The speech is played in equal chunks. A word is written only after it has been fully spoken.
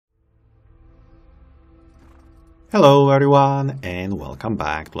Hello everyone and welcome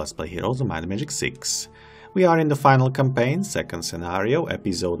back to Let's Play Heroes of Might and Magic 6. We are in the final campaign, second scenario,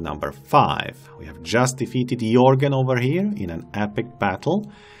 episode number 5. We have just defeated Jorgen over here in an epic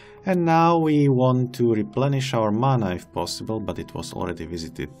battle. And now we want to replenish our mana if possible, but it was already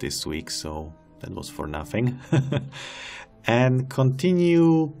visited this week, so that was for nothing. And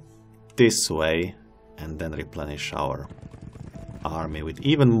continue this way and then replenish our army with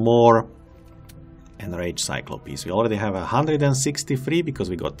even more Enraged Cyclopes. We already have 163 because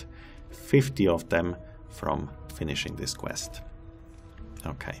we got 50 of them from finishing this quest.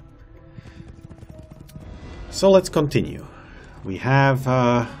 Okay. So let's continue. We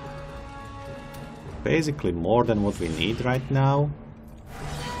have basically more than what we need right now.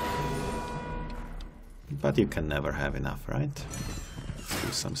 But you can never have enough, right? Let's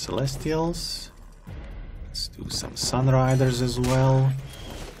do some Celestials. Let's do some Sunriders as well.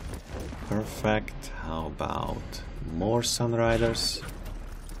 Perfect. How about more Sunriders?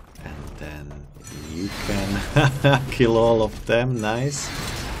 And then you can kill all of them. Nice.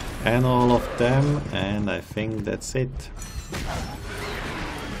 And all of them. And I think that's it.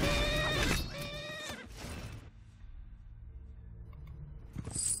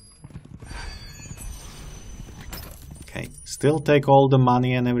 Okay. Still take all the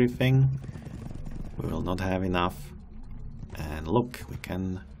money and everything. We will not have enough. And look, we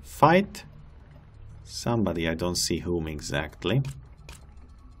can fight somebody, I don't see whom exactly,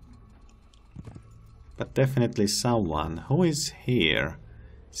 but definitely someone. Who is here?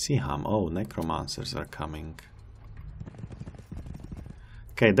 Siham. Oh, necromancers are coming.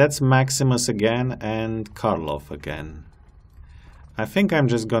 Okay, that's Maximus again and Karlov again. I think I'm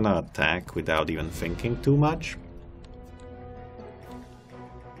just gonna attack without even thinking too much.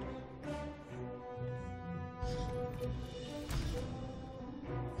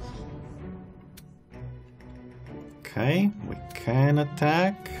 Okay, we can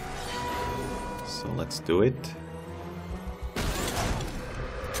attack, so let's do it.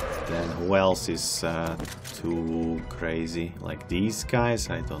 Then who else is too crazy? Like these guys?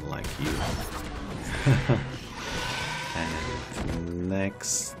 I don't like you. And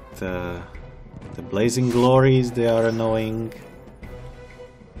next, the Blazing Glories, they are annoying.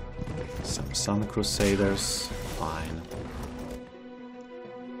 Some Sun Crusaders, fine.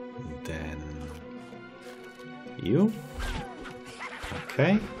 Then you.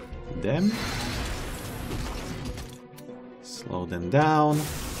 Okay, them. Slow them down.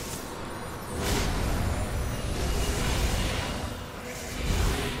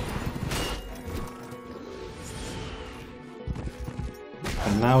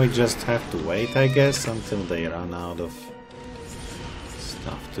 And now we just have to wait, I guess, until they run out of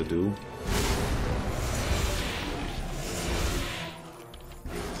stuff to do.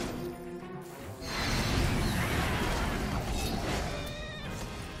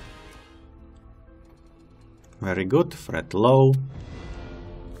 Very good, threat low.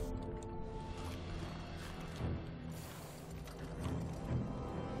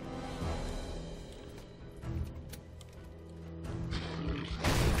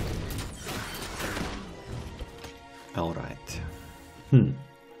 All right.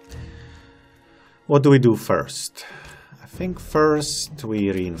 What do we do first? I think first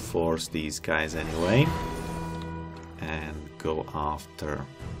we reinforce these guys anyway and go after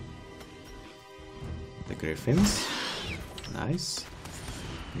the Griffins. Nice.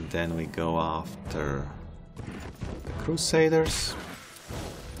 And then we go after the Crusaders.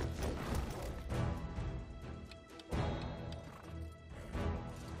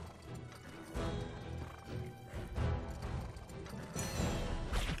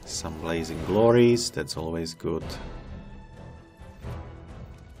 Some Blazing Glories, that's always good.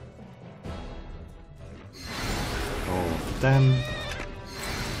 All of them.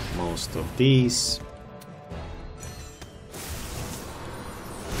 Most of these.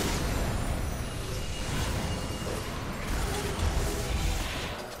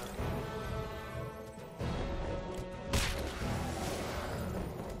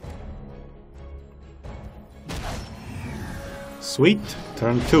 Sweet,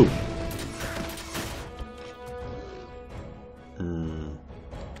 turn 2.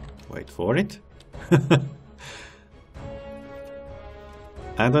 Wait for it.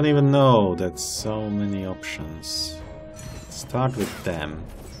 I don't even know, that's so many options. Start with them.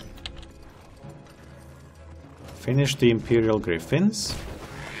 Finish the Imperial Griffins.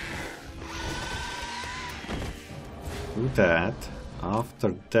 Do that.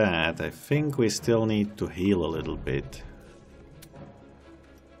 After that, I think we still need to heal a little bit.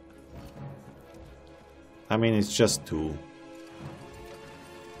 I mean, it's just 2.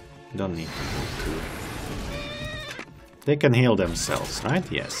 Don't need to do 2. They can heal themselves, right?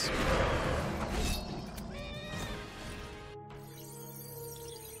 Yes.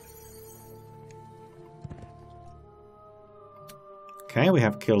 Okay, we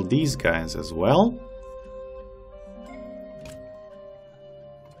have killed these guys as well.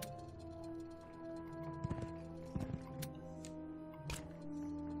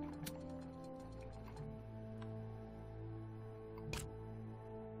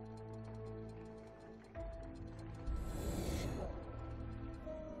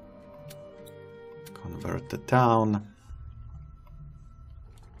 Convert the town.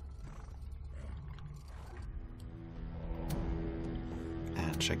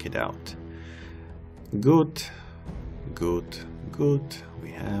 And check it out. Good, good, good.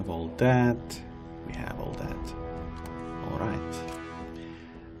 We have all that. We have all that. Alright.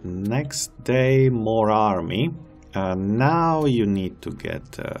 Next day, more army. Now you need to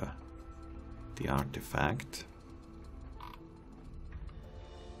get the artifact.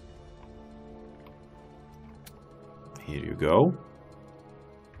 Here you go.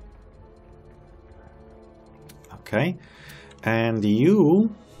 Okay. And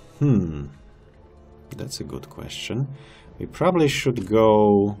you... That's a good question. We probably should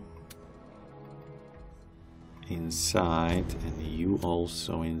go inside, and you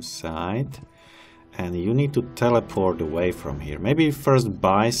also inside. And you need to teleport away from here. Maybe first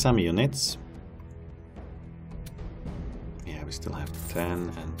buy some units. Yeah, we still have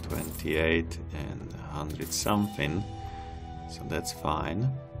 10 and 28 and 100 something. So that's fine.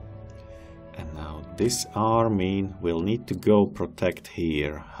 And now this army will need to go protect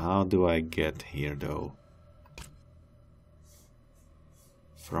here. How do I get here though?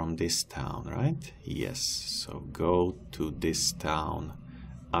 From this town, right? Yes. So go to this town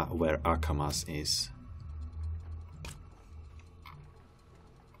where Akamas is.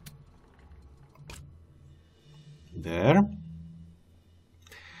 There.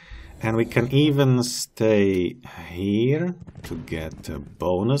 And we can even stay here to get a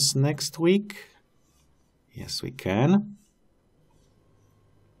bonus next week. Yes, we can.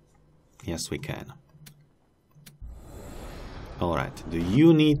 Yes, we can. Alright, do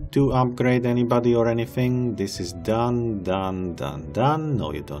you need to upgrade anybody or anything? This is done, done, done, done.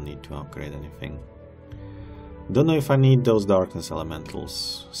 No, you don't need to upgrade anything. Don't know if I need those darkness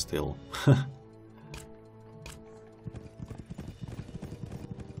elementals still.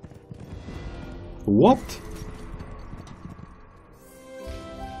 What?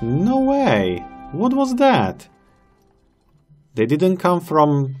 No way! What was that? They didn't come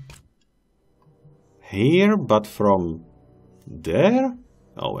from here, but from there?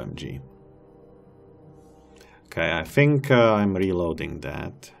 OMG. Okay, I think I'm reloading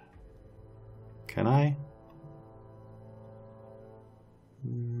that. Can I?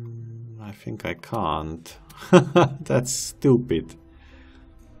 I think I can't. That's stupid.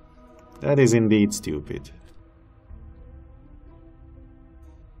 That is indeed stupid.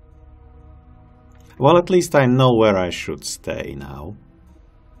 Well, at least I know where I should stay now.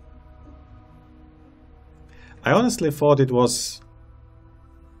 I honestly thought it was...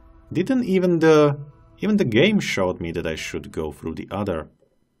 Didn't even the game showed me that I should go through the other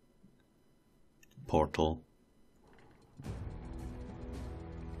portal.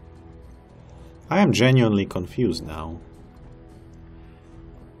 I am genuinely confused now.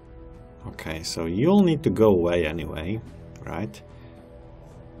 Okay, so you'll need to go away anyway, right?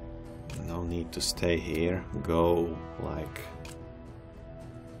 No need to stay here. Go, like,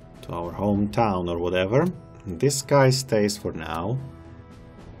 to our hometown or whatever. This guy stays for now.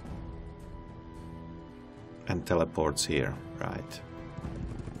 And teleports here, right?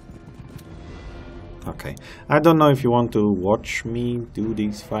 Okay, I don't know if you want to watch me do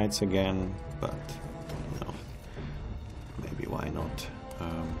these fights again, but, you know, maybe why not?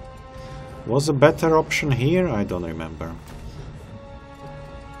 Was a better option here? I don't remember.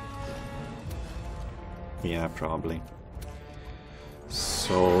 Yeah, probably.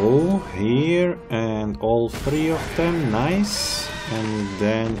 So, here and all three of them, nice. And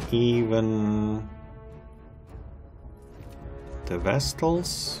then even the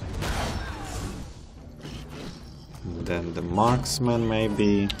Vestals. And then the marksman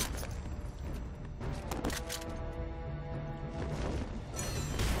maybe.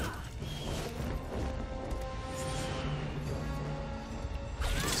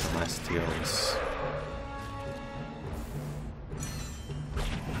 Celestials.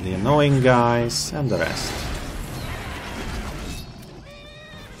 The annoying guys and the rest.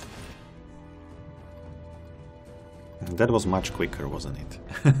 That was much quicker, wasn't it?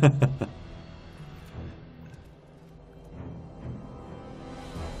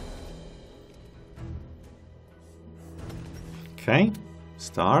 Okay,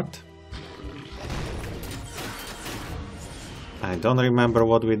 start. I don't remember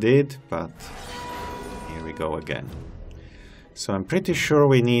what we did, but here we go again. So I'm pretty sure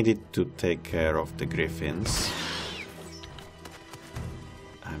we needed to take care of the griffins.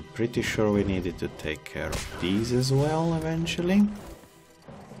 I'm pretty sure we needed to take care of these as well eventually.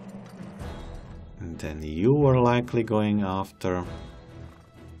 And then you were likely going after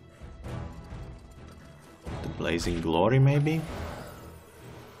the Blazing Glory, maybe?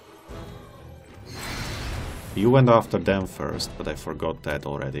 You went after them first, but I forgot that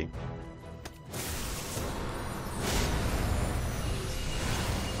already.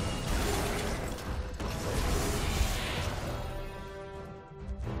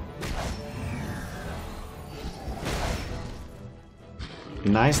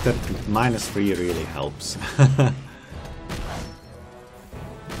 Nice that -3 really helps.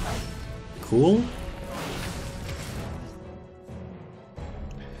 Cool.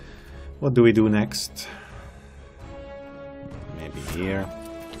 What do we do next? Maybe here.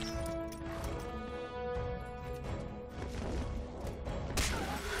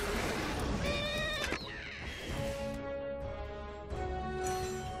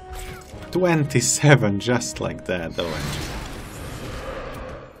 $27, just like that, OMG.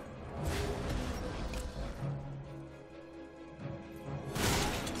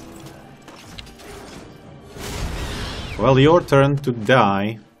 Well, your turn to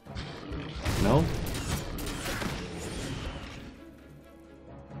die. No?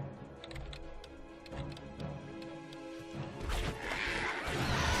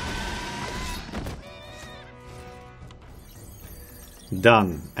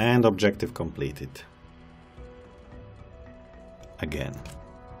 Done. And objective completed. Again.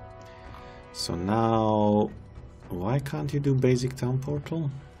 So now... Why can't you do basic town portal?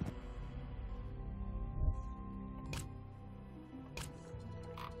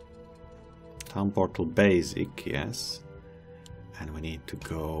 Town portal basic, yes. And we need to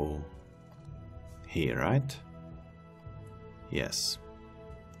go here, right? Yes.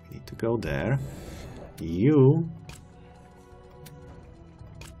 We need to go there. You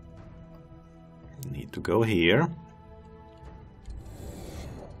need to go here.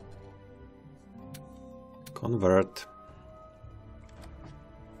 Convert.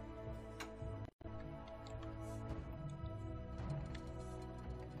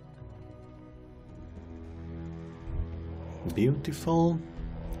 Beautiful.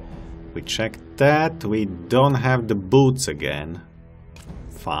 We checked that. We don't have the boots again.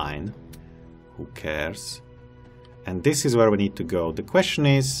 Fine. Who cares? And this is where we need to go. The question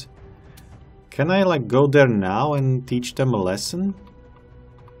is, can I like go there now and teach them a lesson?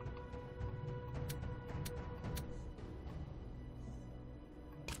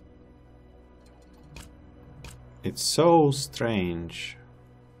 It's so strange.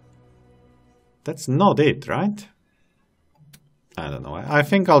 That's not it, right? I don't know. I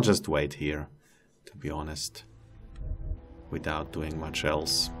think I'll just wait here, to be honest, without doing much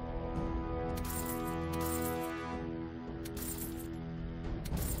else.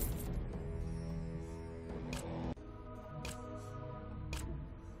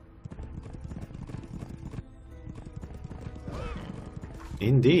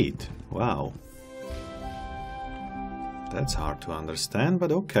 Indeed. Wow. That's hard to understand,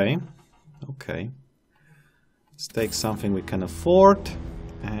 but okay. Okay. Let's take something we can afford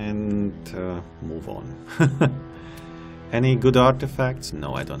and move on. Any good artifacts?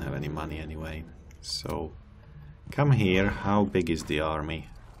 No, I don't have any money anyway. So, come here. How big is the army?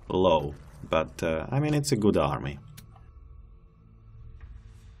 Low. But, I mean, it's a good army.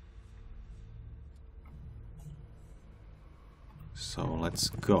 So, let's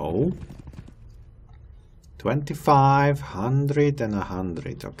go. 25, 100 and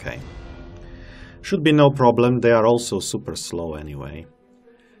 100. Okay. Should be no problem. They are also super slow anyway.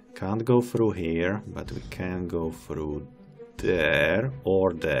 Can't go through here, but we can go through there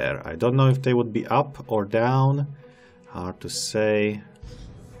or there. I don't know if they would be up or down. Hard to say.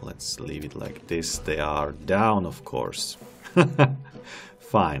 Let's leave it like this. They are down, of course.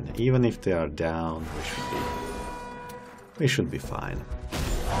 Fine. Even if they are down, we should be fine.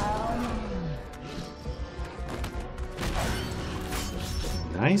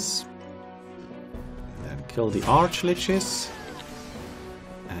 Nice. Then kill the archliches.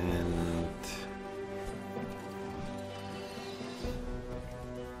 And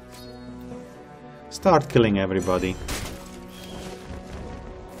start killing everybody.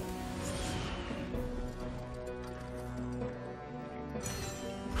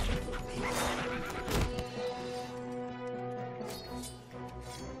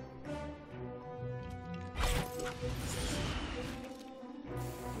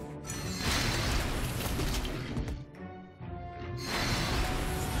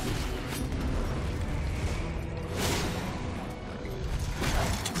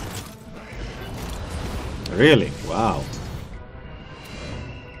 Really? Wow.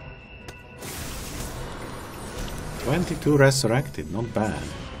 22 resurrected, not bad.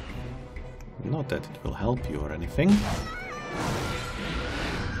 Not that it will help you or anything.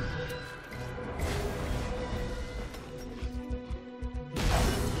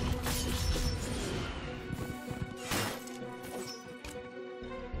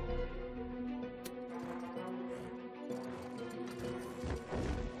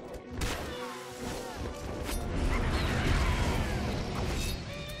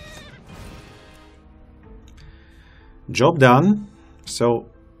 Job done. So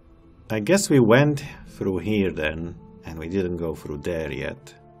I guess we went through here then, and we didn't go through there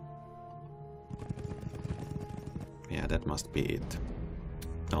yet. Yeah, that must be it.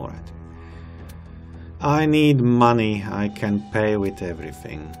 Alright. I need money. I can pay with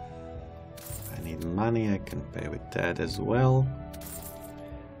everything. I need money. I can pay with that as well.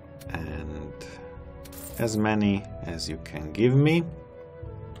 And as many as you can give me.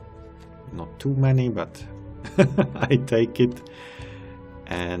 Not too many, but I take it.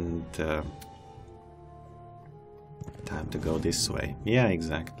 And time to go this way. Yeah,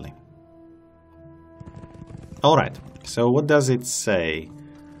 exactly. Alright, so what does it say?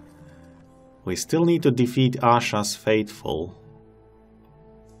 We still need to defeat Asha's Faithful.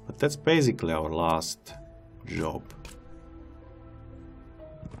 But that's basically our last job.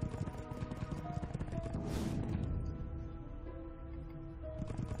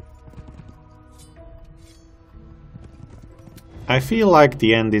 I feel like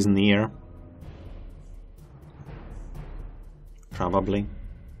the end is near. Probably.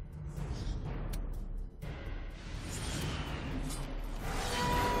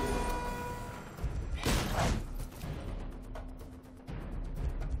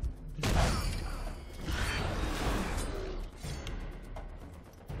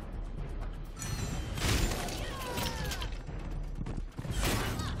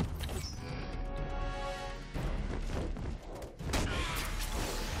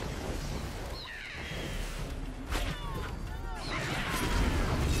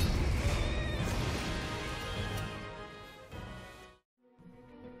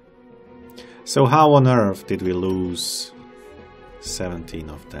 So how on earth did we lose 17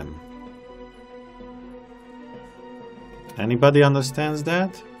 of them? Anybody understands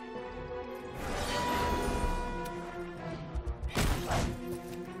that?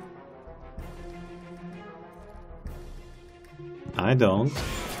 I don't.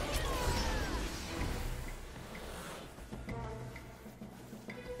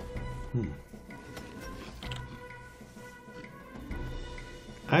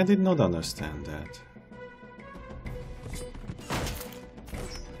 I did not understand that.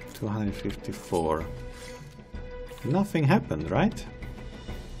 254. Nothing happened, right?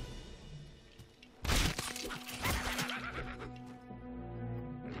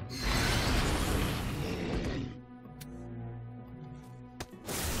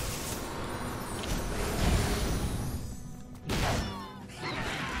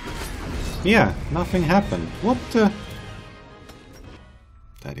 Yeah, nothing happened. What the...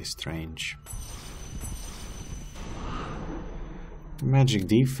 That is strange. Magic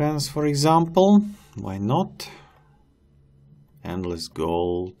defense, for example. Why not? Endless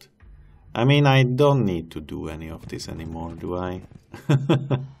gold. I mean, I don't need to do any of this anymore, do I?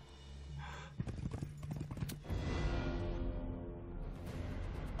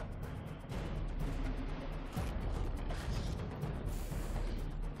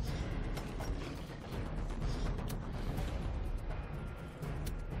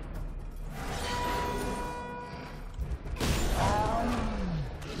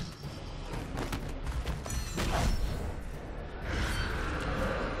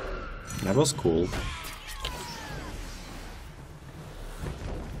 That was cool.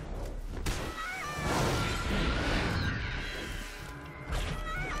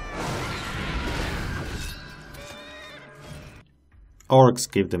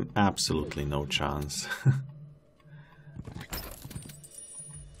 Orcs give them absolutely no chance.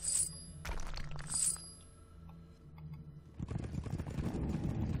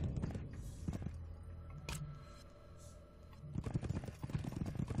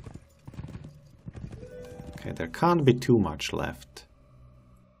 Okay, there can't be too much left.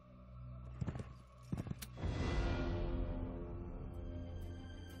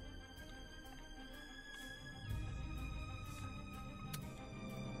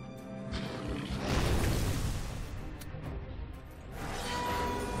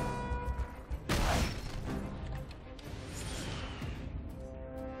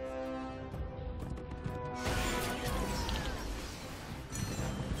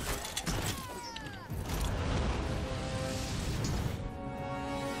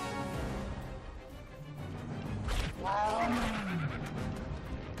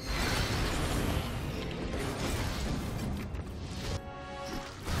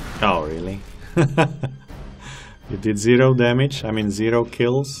 Oh, really? You did 0 damage? I mean 0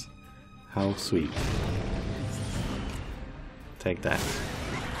 kills? How sweet. Take that.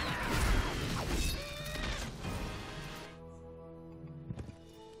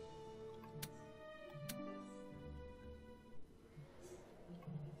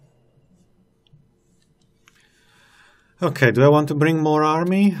 Okay, do I want to bring more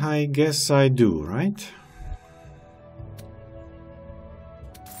army? I guess I do, right?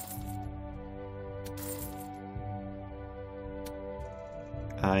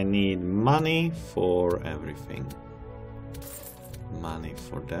 I need money for everything. Money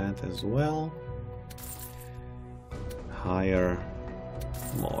for that as well. Hire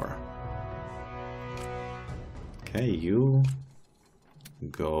more. Okay, you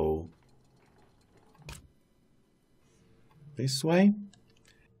go this way.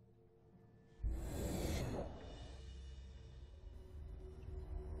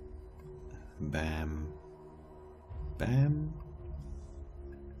 Bam. Bam.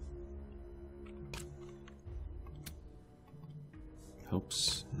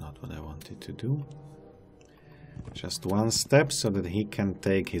 Oops, not what I wanted to do. Just one step so that he can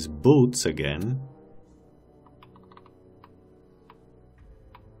take his boots again.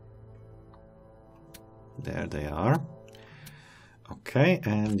 There they are. Okay,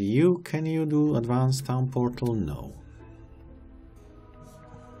 and you, can you do advanced town portal? No.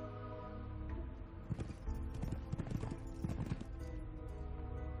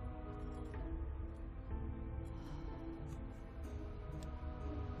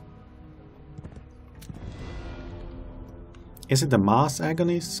 Is it a mass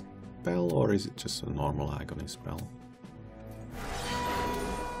agony spell or is it just a normal agony spell?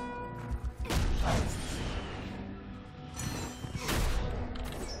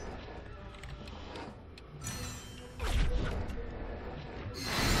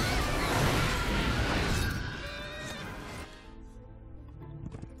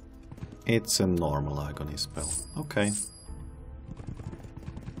 It's a normal agony spell. Okay.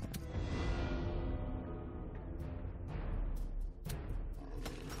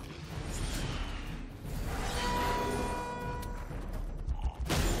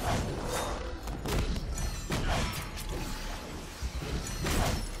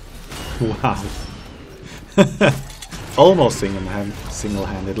 Wow. Almost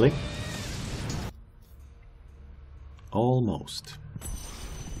single-handedly. Almost.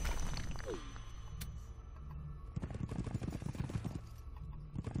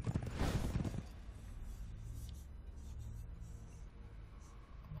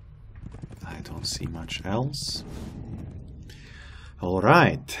 I don't see much else. All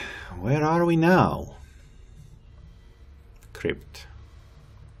right, where are we now? Crypt.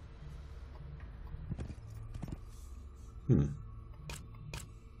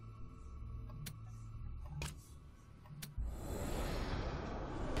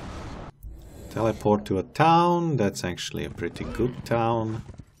 Teleport to a town. That's actually a pretty good town.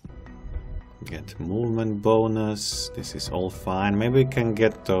 Get movement bonus. This is all fine. Maybe we can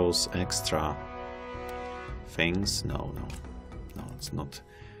get those extra things. No, let's not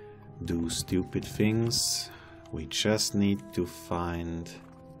do stupid things. We just need to find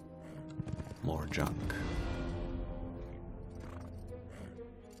more junk.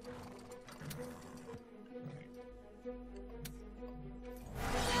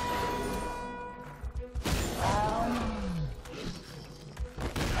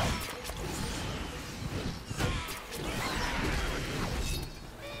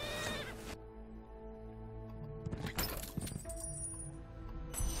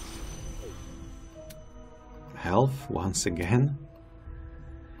 Health once again.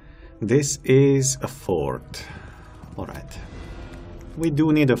 This is a fort. Alright. We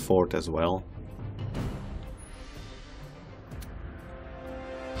do need a fort as well.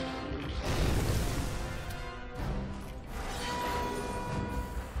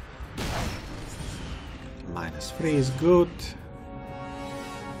 -3 is good.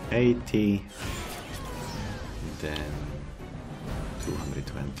 80. Then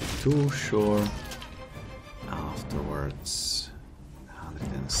 222, sure. Afterwards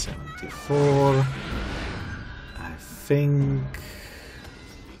 174. I think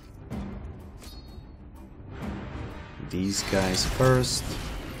these guys first.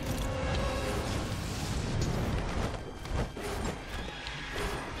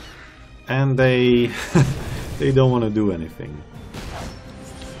 And they they don't want to do anything.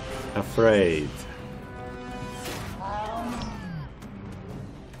 Afraid.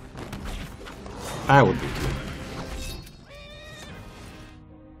 I would be too.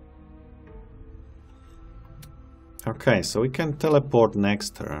 Okay, so we can teleport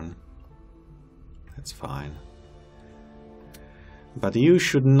next turn. That's fine. But you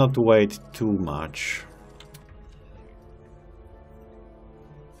should not wait too much.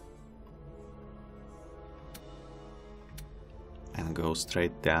 And go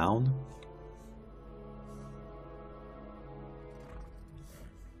straight down.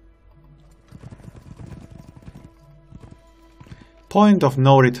 Point of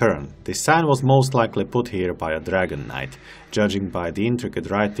no return. This sign was most likely put here by a Dragon Knight, judging by the intricate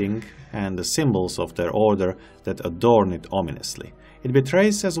writing and the symbols of their order that adorn it ominously. It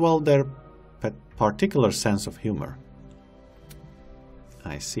betrays as well their particular sense of humor.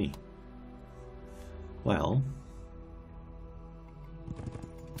 I see. Well,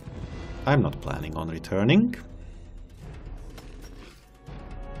 I'm not planning on returning.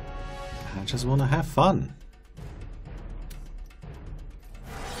 I just want to have fun.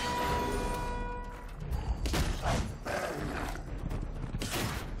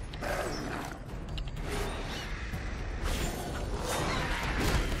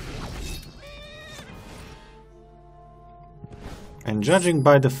 And judging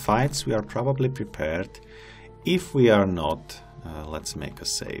by the fights, we are probably prepared. If we are not, let's make a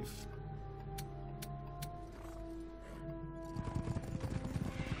save.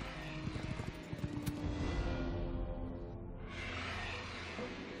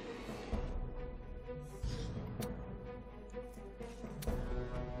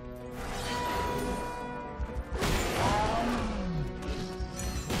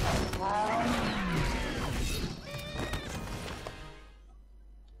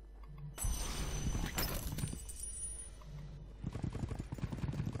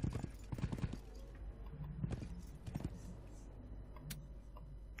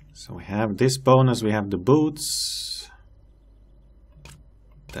 So we have this bonus, we have the boots.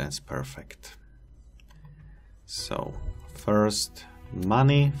 That's perfect. So first,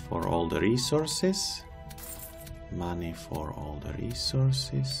 money for all the resources. Money for all the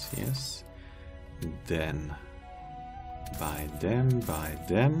resources, yes. Then buy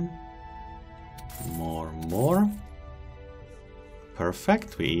them. More.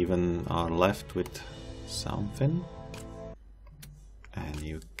 Perfect, we even are left with something. And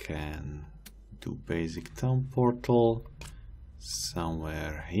you can do basic town portal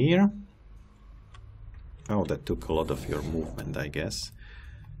somewhere here. Oh, that took a lot of your movement, I guess.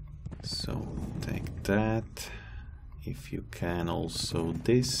 So take that. If you can, also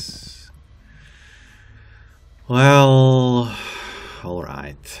this. Well,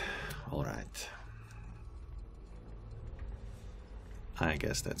 alright. I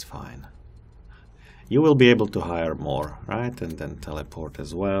guess that's fine. You will be able to hire more, right? And then teleport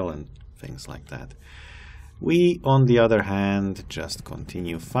as well and things like that. We, on the other hand, just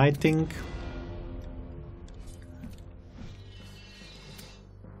continue fighting.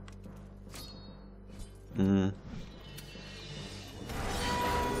 Should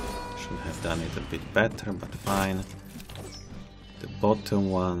have done it a bit better, but fine. The bottom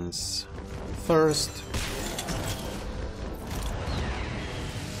ones first.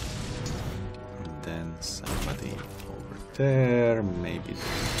 Then somebody over there, maybe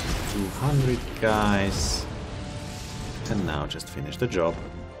 200 guys, and now just finish the job.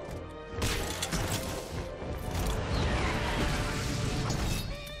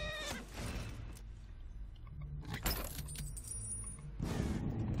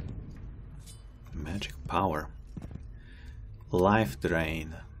 Magic power. Life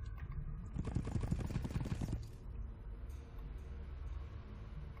drain.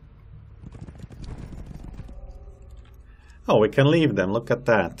 Oh, we can leave them. Look at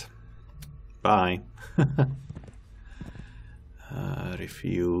that. Bye.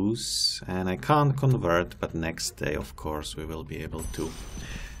 Refuse. And I can't convert, but next day, of course, we will be able to.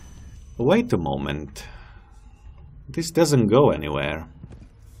 Wait a moment. This doesn't go anywhere.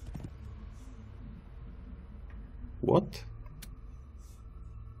 What?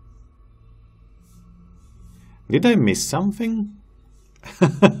 Did I miss something?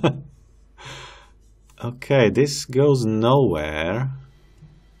 Okay, this goes nowhere,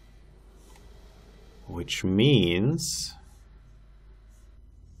 which means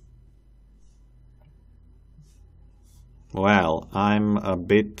well, I'm a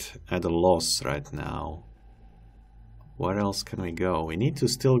bit at a loss right now. Where else can we go? We need to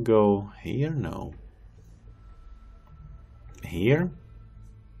still go here? No. Here?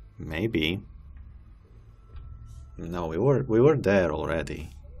 Maybe. No, we were there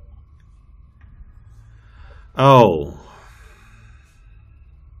already. Oh.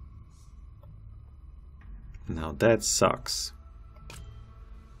 Now that sucks.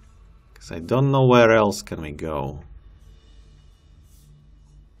 Because I don't know where else can we go.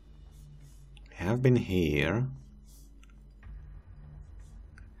 have been here.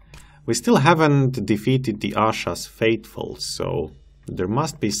 We still haven't defeated the Asha's Faithful, so there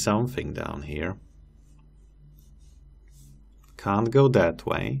must be something down here. Can't go that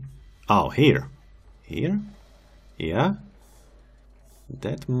way. Oh, here. Here? Yeah?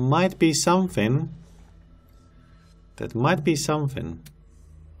 That might be something. That might be something.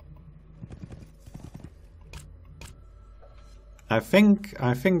 I think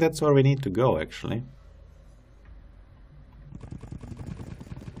that's where we need to go, actually.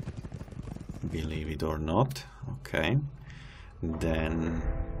 Believe it or not. Okay. Then,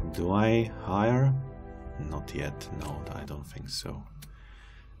 do I hire? Not yet. No, I don't think so.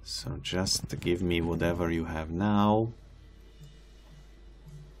 So just give me whatever you have now.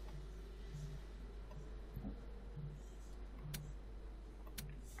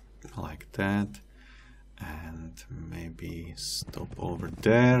 Like that. And maybe stop over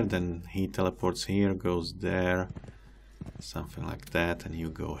there. Then he teleports here, goes there. Something like that. And you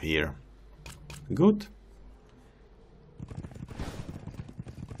go here. Good.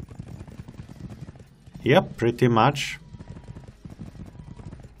 Yep, pretty much.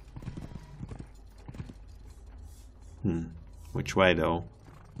 Which way though?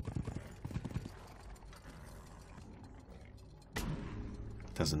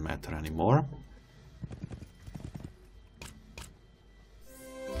 Doesn't matter anymore.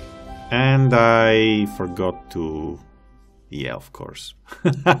 And I forgot to... Yeah, of course.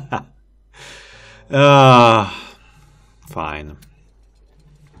 Fine.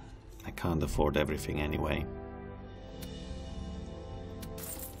 I can't afford everything anyway.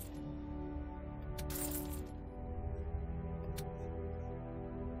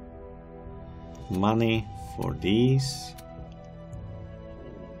 Money for these.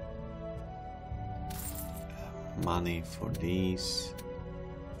 Money for these.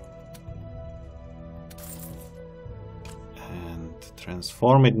 And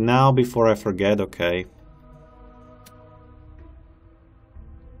transform it now before I forget, okay.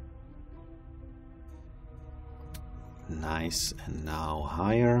 Nice, and now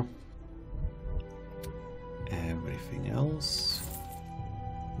higher. Everything else.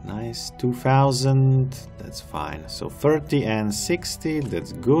 Nice, 2000, that's fine. So 30 and 60,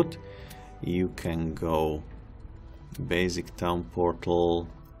 that's good. You can go basic town portal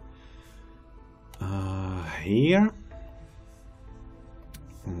here.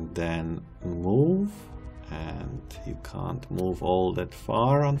 And then move. And you can't move all that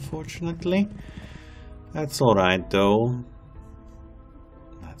far, unfortunately. That's alright though.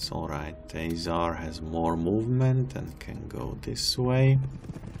 That's alright. Azar has more movement and can go this way.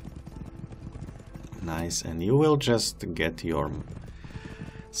 Nice, and you will just get your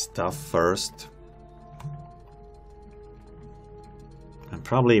stuff first. And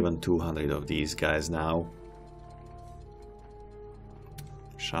probably even 200 of these guys now.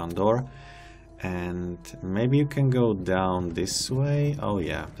 Shandor. And maybe you can go down this way. Oh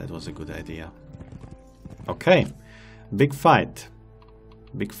yeah, that was a good idea. Okay, big fight.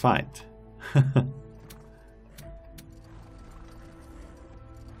 Big fight.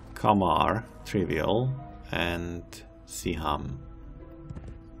 Kamar, Trivial, and Siham.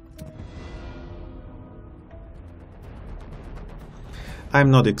 I'm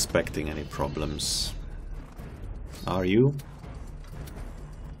not expecting any problems. Are you?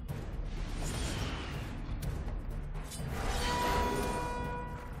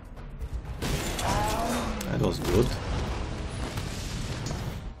 That was good.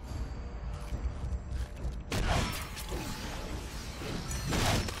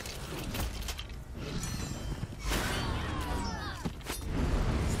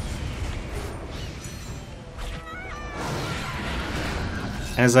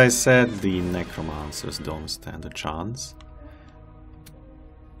 As I said, the necromancers don't stand a chance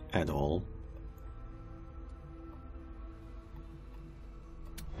at all.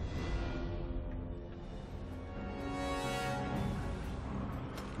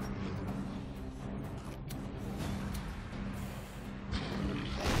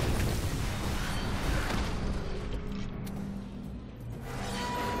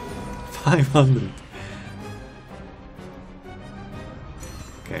 $500.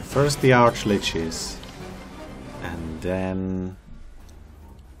 Okay, first the Archliches, and then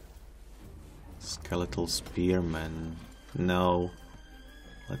Skeletal Spearmen. No,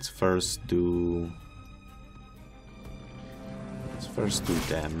 let's first do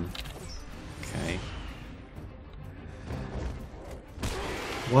them. Okay,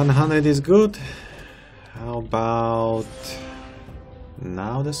 100 is good. How about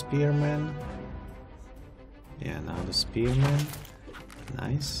now the Spearmen? Yeah, now the Spearmen.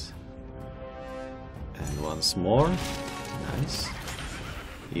 Nice. once more. Nice.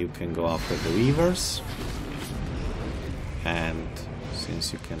 You can go after the weavers. And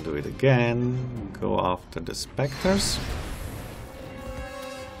since you can do it again, go after the specters.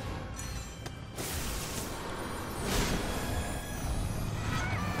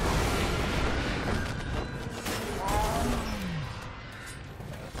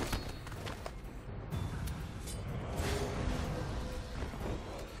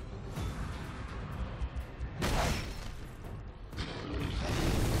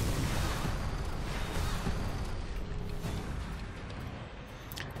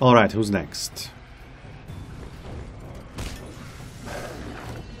 Alright, who's next?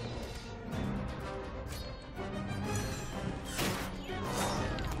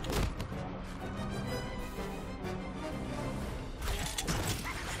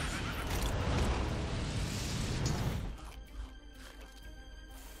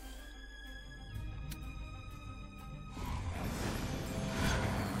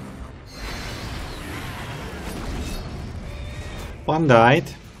 One died.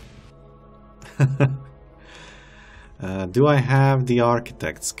 Do I have the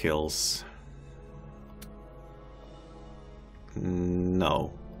architect skills?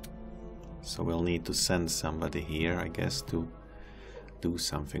 No. So we'll need to send somebody here, I guess, to do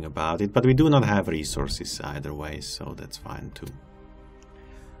something about it. But we do not have resources either way, so that's fine too.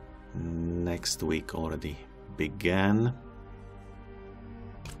 Next week already began.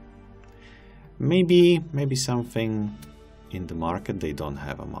 Maybe something in the market. They don't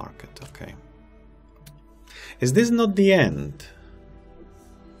have a market, okay. Is this not the end?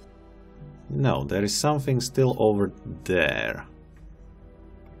 No, there is something still over there.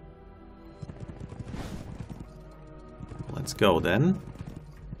 Let's go then.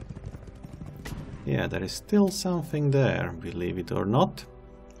 Yeah, there is still something there, believe it or not.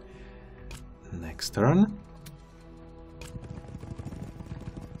 Next turn.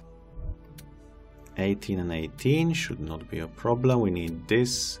 18 and 18 should not be a problem. We need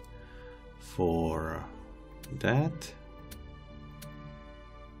this for that.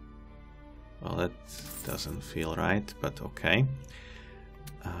 Well, that doesn't feel right, but okay.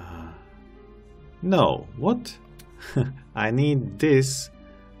 No, what? I need this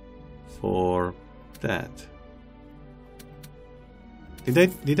for that.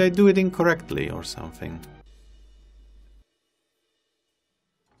 Did I do it incorrectly or something?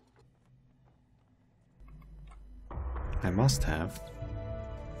 I must have.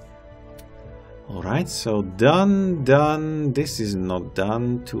 Alright, so done. This is not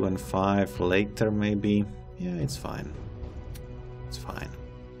done. 2 and 5 later, maybe. Yeah, it's fine. It's fine.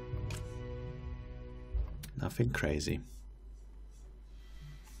 Nothing crazy.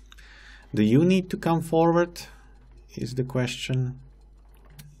 Do you need to come forward? Is the question.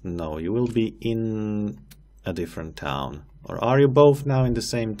 No, you will be in a different town. Or are you both now in the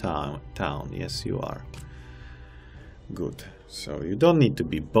same town? Yes, you are. Good. So you don't need to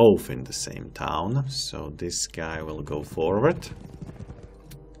be both in the same town. So this guy will go forward.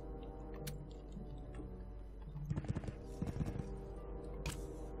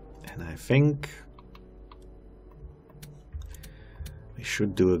 And I think we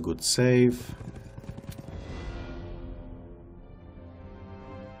should do a good save.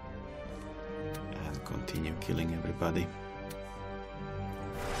 And continue killing everybody.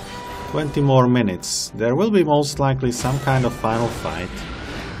 20 more minutes. There will be most likely some kind of final fight.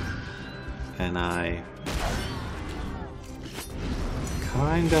 And I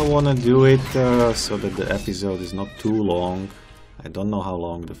kinda wanna do it so that the episode is not too long. I don't know how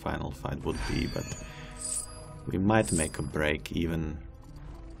long the final fight would be, but we might make a break even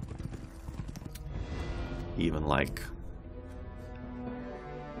like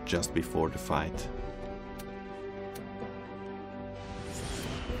just before the fight.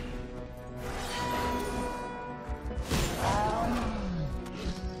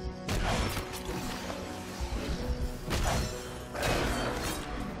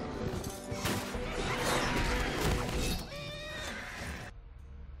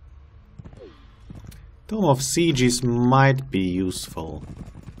 Tome of Sieges might be useful.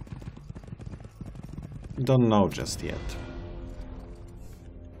 Don't know just yet.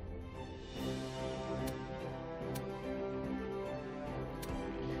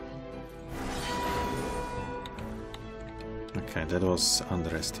 Okay, that was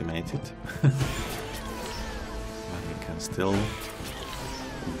underestimated. But we can still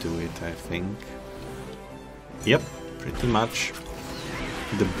do it, I think. Yep, pretty much.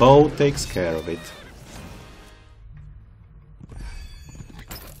 The bow takes care of it.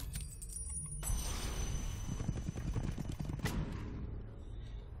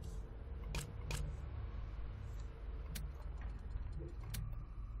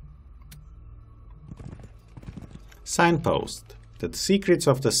 Signpost. The Secrets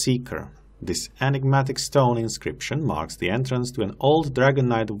of the Seeker. This enigmatic stone inscription marks the entrance to an old Dragon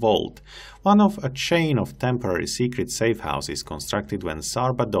Knight vault, one of a chain of temporary secret safe houses constructed when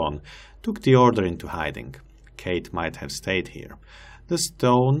Sarbadon took the Order into hiding. Kate might have stayed here. The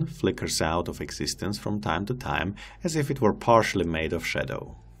stone flickers out of existence from time to time, as if it were partially made of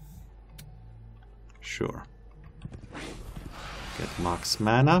shadow. Sure. Get max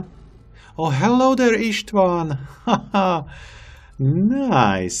mana. Oh, hello there, Ishtvan! Haha!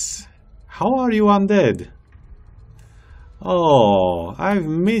 Nice! How are you, undead? Oh, I've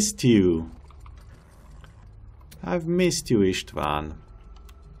missed you. I've missed you, Ishtvan.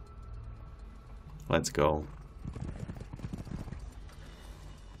 Let's go.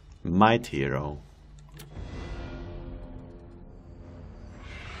 Might Hero.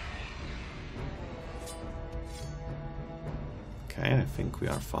 Okay, I think we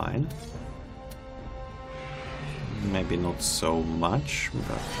are fine. Maybe not so much,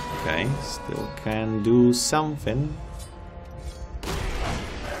 but okay, still can do something.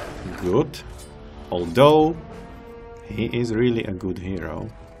 Good. Although, he is really a good hero.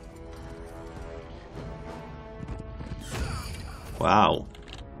 Wow.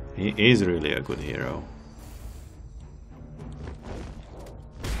 He is really a good hero.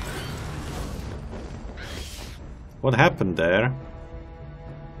 What happened there?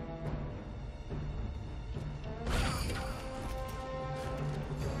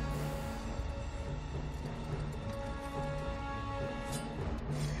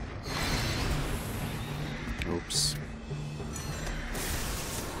 Oops.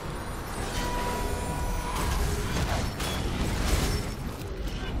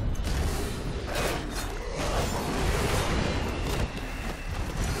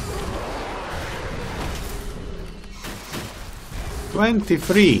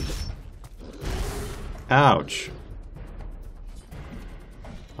 $23. Ouch.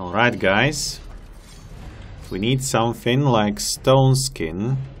 Alright, guys. We need something like stone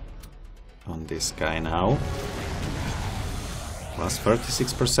skin on this guy now. Plus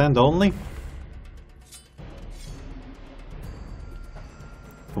 36% only?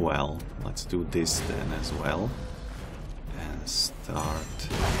 Well, let's do this then as well. And start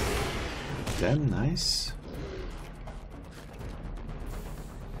with them, nice.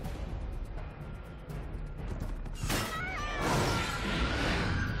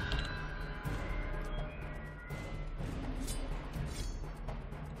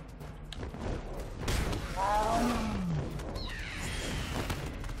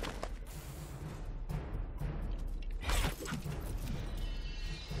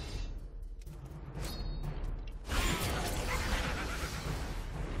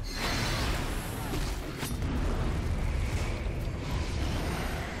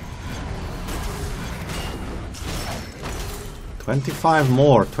 $25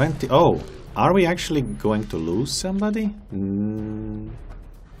 more. 20. Oh, are we actually going to lose somebody? Not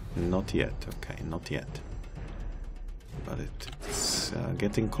yet. Okay, not yet. But it's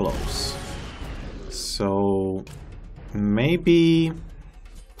getting close. So maybe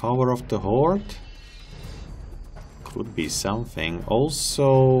Power of the Horde could be something.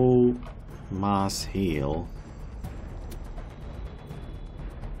 Also, mass heal.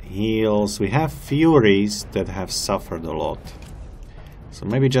 Heals. We have Furies that have suffered a lot. So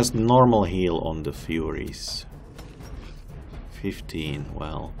maybe just normal heal on the Furies. 15,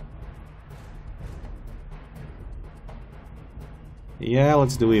 well. Yeah,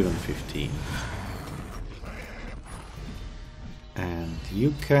 let's do even 15. And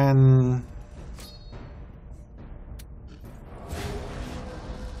you can...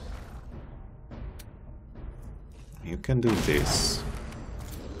 You can do this.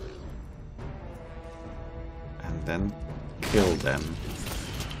 And then kill them.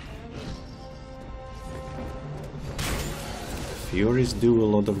 Furies do a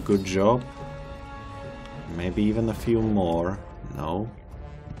lot of good job. Maybe even a few more. No.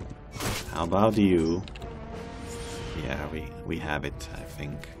 How about you? Yeah, we have it, I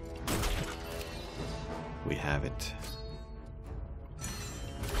think. We have it.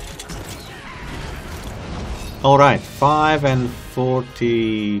 Alright, 5 and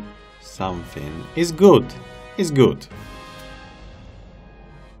 40 something is good. Is good.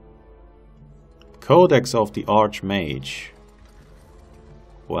 Codex of the Archmage.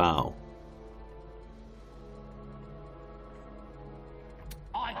 Wow.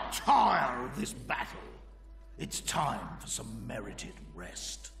 I tire of this battle. It's time for some merited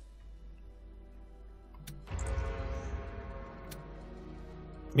rest.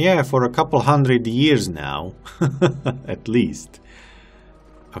 Yeah, for a couple 100 years now, at least.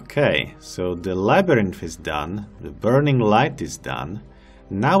 Okay, so the labyrinth is done, the burning light is done.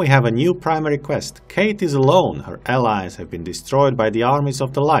 Now we have a new primary quest. Kate is alone. Her allies have been destroyed by the armies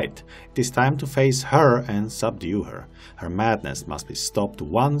of the light. It is time to face her and subdue her. Her madness must be stopped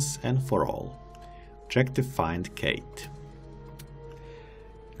once and for all. Objective: find Kate.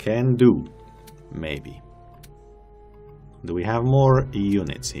 Can do. Maybe. Do we have more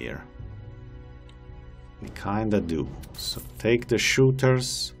units here? We kinda do. So take the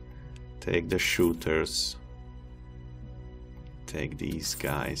shooters. Take the shooters. Take these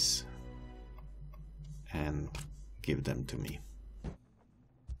guys and give them to me.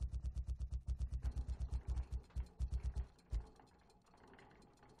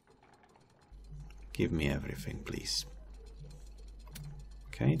 Give me everything, please.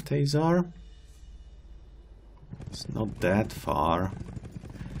 Okay, Tazar. It's not that far,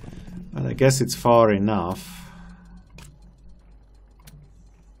 but I guess it's far enough.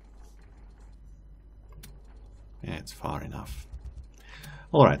 Yeah, it's far enough.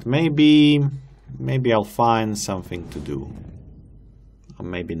 Alright, maybe I'll find something to do. Or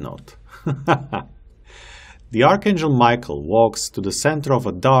maybe not. The Archangel Michael walks to the center of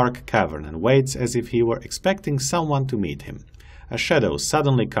a dark cavern and waits as if he were expecting someone to meet him. A shadow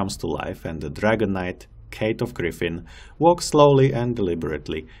suddenly comes to life and the Dragon Knight, Kate of Griffin, walks slowly and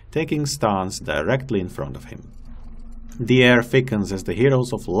deliberately, taking stance directly in front of him. The air thickens as the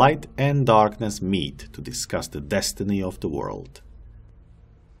heroes of light and darkness meet to discuss the destiny of the world.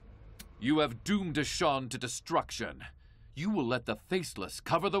 You have doomed Deshawn to destruction. You will let the Faceless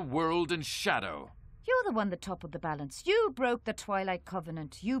cover the world in shadow. You're the one that toppled the balance. You broke the Twilight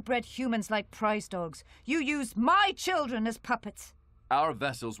Covenant. You bred humans like prize dogs. You used my children as puppets. Our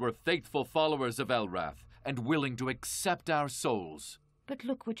vessels were faithful followers of Elrath and willing to accept our souls. But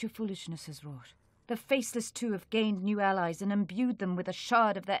look what your foolishness has wrought. The Faceless too have gained new allies and imbued them with a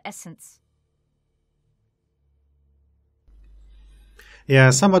shard of their essence.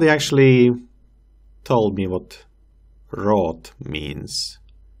 Yeah, somebody actually told me what wrought means.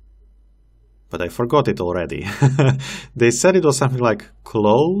 But I forgot it already. They said it was something like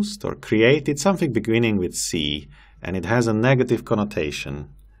closed or created, something beginning with C, and it has a negative connotation.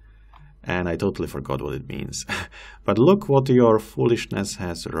 And I totally forgot what it means. But look what your foolishness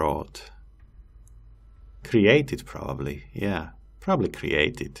has wrought. Created, probably. Yeah, probably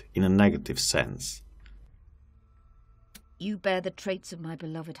created, in a negative sense. You bear the traits of my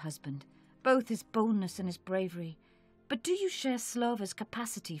beloved husband, both his boldness and his bravery. But do you share Slava's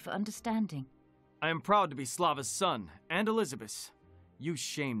capacity for understanding? I am proud to be Slava's son, and Elizabeth's. You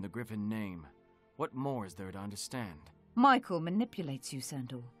shame the Griffin name. What more is there to understand? Michael manipulates you,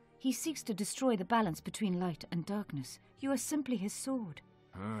 Sandor. He seeks to destroy the balance between light and darkness. You are simply his sword.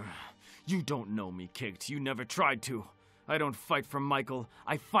 You don't know me, Kate. You never tried to. I don't fight for Michael.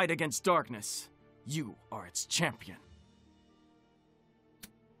 I fight against darkness. You are its champion.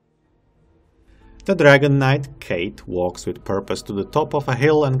 The Dragon Knight, Kate, walks with purpose to the top of a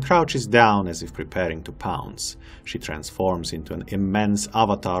hill and crouches down as if preparing to pounce. She transforms into an immense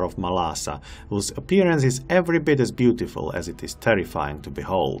avatar of Malassa, whose appearance is every bit as beautiful as it is terrifying to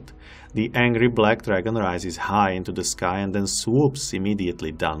behold. The angry black dragon rises high into the sky and then swoops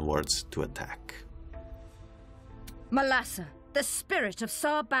immediately downwards to attack. Malassa, the spirit of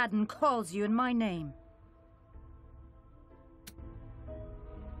Sar-Baden calls you in my name.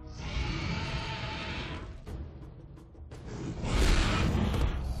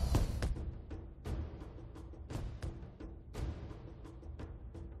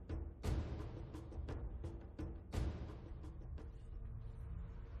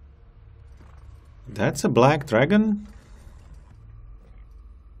 That's a black dragon?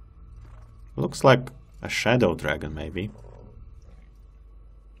 Looks like a shadow dragon, maybe.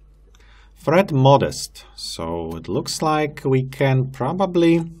 Threat modest, so it looks like we can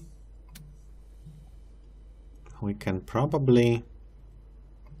probably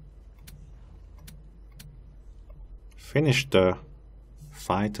finish the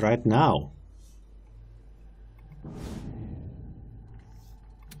fight right now.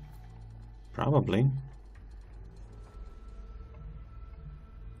 Probably.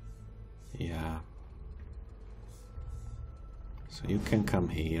 Yeah. So you can come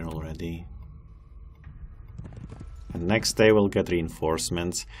here already. And next day we'll get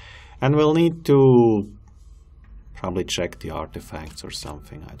reinforcements. And we'll need to probably check the artifacts or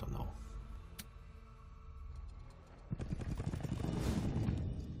something, I don't know.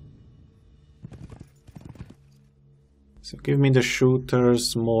 So give me the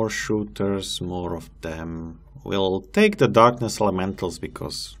shooters, more of them. We'll take the darkness elementals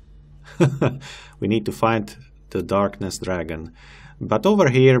because we need to find the darkness dragon. But over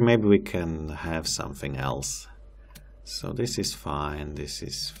here maybe we can have something else. So this is fine, this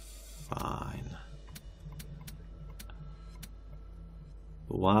is fine.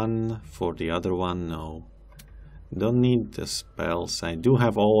 One for the other one, no. Don't need the spells. I do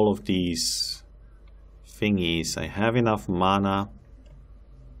have all of these thingies. I have enough mana.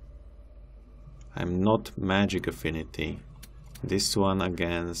 I'm not magic affinity. This one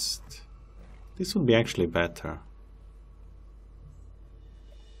against... This would be actually better.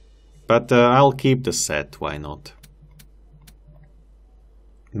 But I'll keep the set, why not?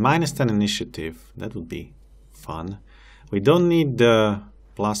 Minus 10 initiative, that would be fun. We don't need the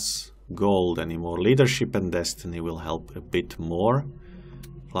plus gold anymore. Leadership and destiny will help a bit more.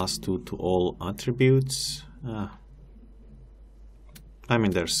 Plus 2 to all attributes. I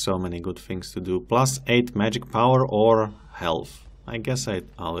mean, there's so many good things to do. Plus 8 magic power or health. I guess I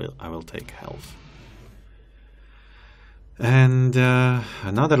will take health. And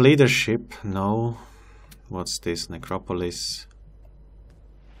another leadership. No. What's this? Necropolis.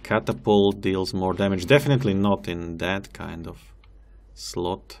 Catapult deals more damage. Definitely not in that kind of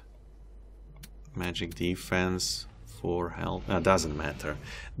slot. Magic defense, 4 health. Doesn't matter.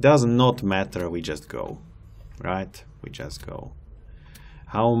 Does not matter. We just go. Right? We just go.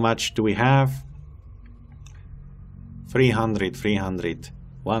 How much do we have? 300,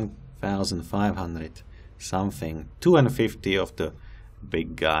 1,500 something. 250 of the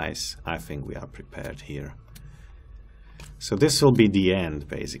big guys. I think we are prepared here. So this will be the end,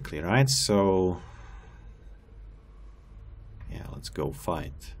 basically, right? So, yeah, let's go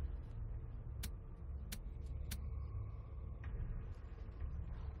fight.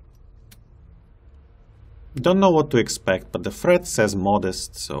 Don't know what to expect, but the threat says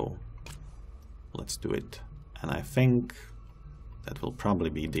modest, so let's do it. And I think that will probably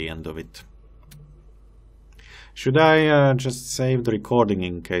be the end of it. Should I just save the recording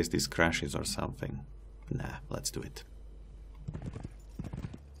in case this crashes or something? Nah, let's do it.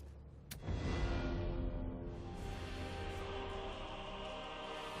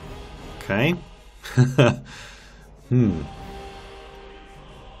 Okay.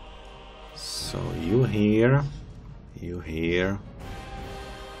 So you here, you here,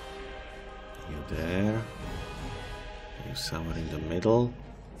 you there, you somewhere in the middle,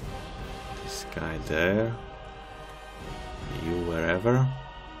 this guy there, you wherever.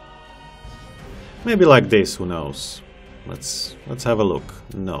 Maybe like this, who knows? Let's have a look.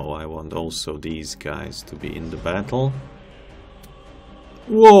 No, I want also these guys to be in the battle.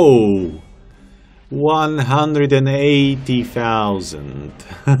 Whoa! 180,000.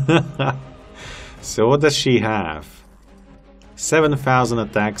 So what does she have? 7,000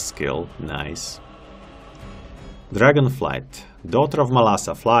 attack skill. Nice. Dragonflight. Daughter of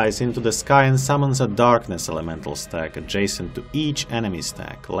Malassa flies into the sky and summons a darkness elemental stack adjacent to each enemy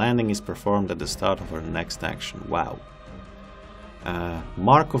stack. Landing is performed at the start of her next action. Wow.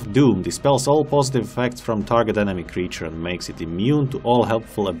 Mark of Doom dispels all positive effects from target enemy creature and makes it immune to all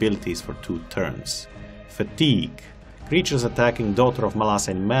helpful abilities for 2 turns. Fatigue. Creatures attacking Daughter of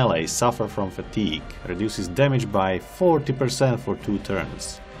Malassa in melee suffer from fatigue. Reduces damage by 40% for 2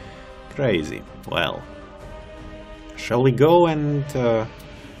 turns. Crazy. Well. Shall we go and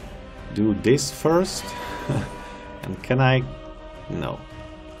do this first? And can I... No.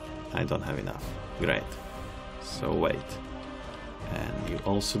 I don't have enough. Great. So wait. And you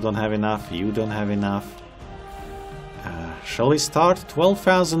also don't have enough. You don't have enough. Shall we start?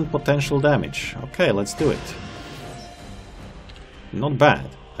 12,000 potential damage. Okay, let's do it. Not bad.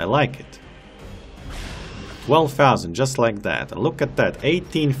 I like it. 12,000, just like that. And look at that.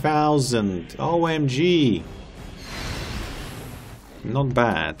 18,000. OMG. Not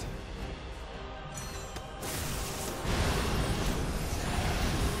bad.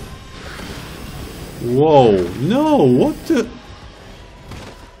 Whoa. No, what the...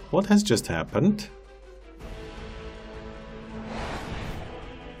 What has just happened?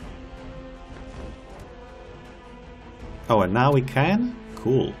 Oh, and now we can?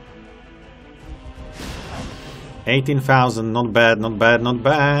 Cool. 18,000, not bad, not bad, not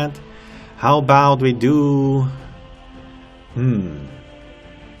bad. How about we do...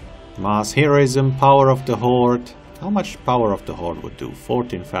 Mass Heroism, Power of the Horde. How much Power of the Horde would do?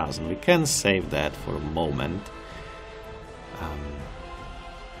 14,000. We can save that for a moment.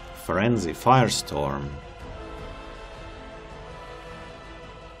 Frenzy, Firestorm.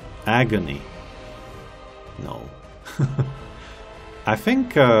 Agony. No. I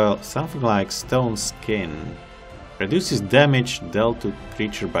think something like Stone Skin reduces damage dealt to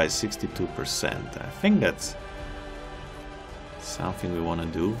creature by 62%. I think that's something we want to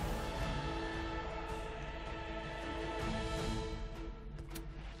do.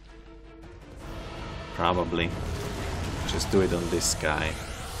 probably. Just do it on this guy.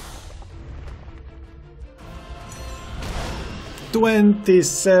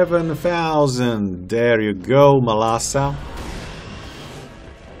 27,000! There you go, Melassa.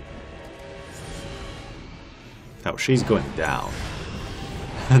 Oh, she's going down.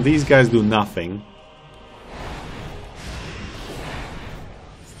 These guys do nothing.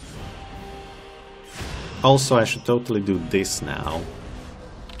 Also, I should totally do this now.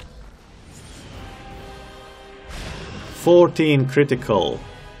 14 critical.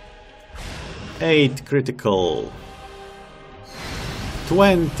 8 critical.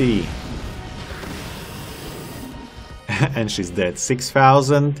 20. And she's dead.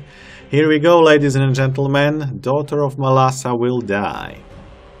 6,000. Here we go, ladies and gentlemen. Daughter of Melassa will die.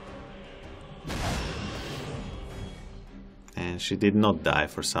 And she did not die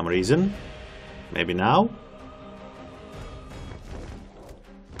for some reason. Maybe now?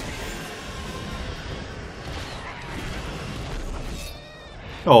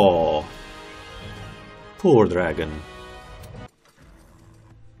 Oh, poor dragon.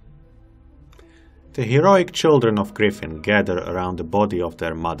 The heroic children of Griffin gather around the body of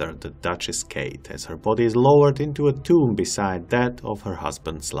their mother, the Duchess Kate, as her body is lowered into a tomb beside that of her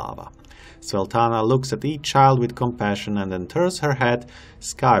husband Slava. Sveltana looks at each child with compassion and then turns her head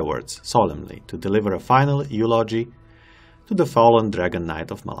skywards solemnly to deliver a final eulogy to the fallen Dragon Knight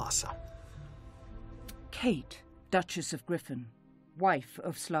of Melassa. Kate, Duchess of Griffin, wife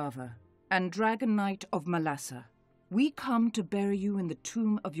of Slava, and Dragon Knight of Melassa, we come to bury you in the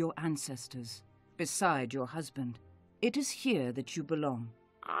tomb of your ancestors, beside your husband. It is here that you belong.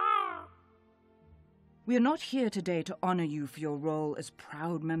 We are not here today to honor you for your role as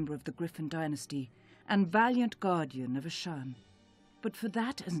proud member of the Griffin dynasty and valiant guardian of Ashan, but for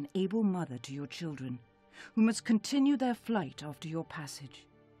that as an able mother to your children, who must continue their flight after your passage.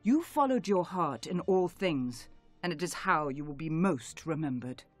 You followed your heart in all things, and it is how you will be most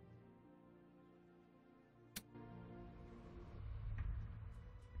remembered.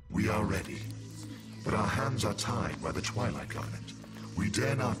 We are ready, but our hands are tied by the Twilight Covenant. We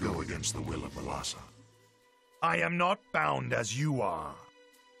dare not go against the will of Melassa. I am not bound as you are.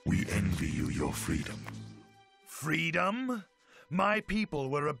 We envy you your freedom. Freedom? My people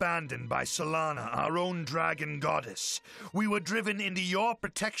were abandoned by Solana, our own dragon goddess. We were driven into your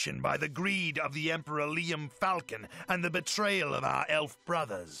protection by the greed of the Emperor Liam Falcon and the betrayal of our elf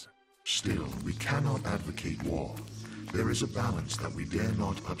brothers. Still, we cannot advocate war. There is a balance that we dare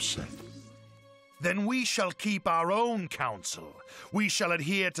not upset. Then we shall keep our own counsel. We shall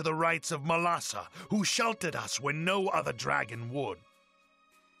adhere to the rights of Melassa, who sheltered us when no other dragon would.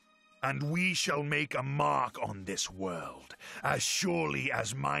 And we shall make a mark on this world, as surely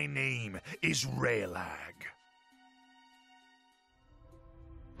as my name is Raylag.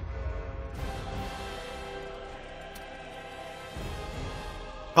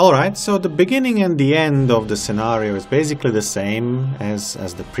 Alright, so the beginning and the end of the scenario is basically the same as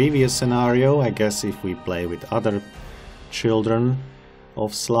the previous scenario. I guess if we play with other children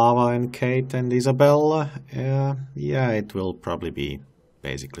of Slava and Kate and Isabella, yeah, it will probably be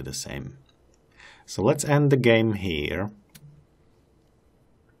basically the same. So let's end the game here.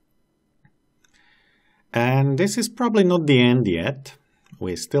 And this is probably not the end yet.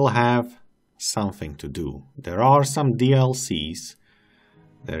 We still have something to do. There are some DLCs.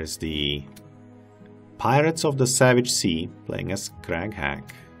 There is the Pirates of the Savage Sea, playing as Crag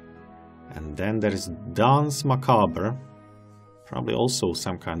Hack. And then there is Danse Macabre, probably also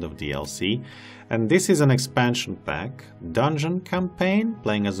some kind of DLC. And this is an expansion pack, Dungeon Campaign,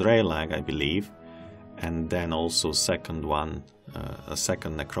 playing as Raylag, I believe. And then also second one, a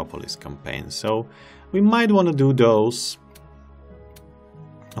second Necropolis campaign. So we might want to do those.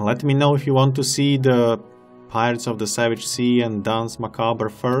 Let me know if you want to see the Pirates of the Savage Sea and Danse Macabre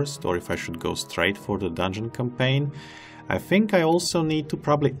first, or if I should go straight for the dungeon campaign. I think I also need to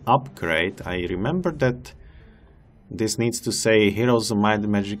probably upgrade. I remember that this needs to say Heroes of Might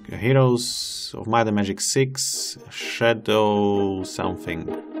and Magic 6, Shadow something.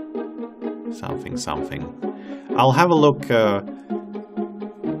 I'll have a look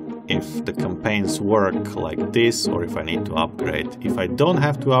if the campaigns work like this, or if I need to upgrade. If I don't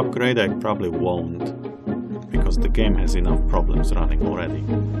have to upgrade, I probably won't, because the game has enough problems running already.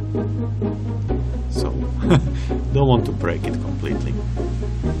 So, don't want to break it completely.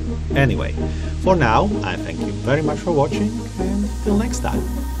 Anyway, for now, I thank you very much for watching, and till next time.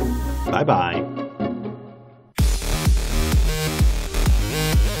 Bye bye.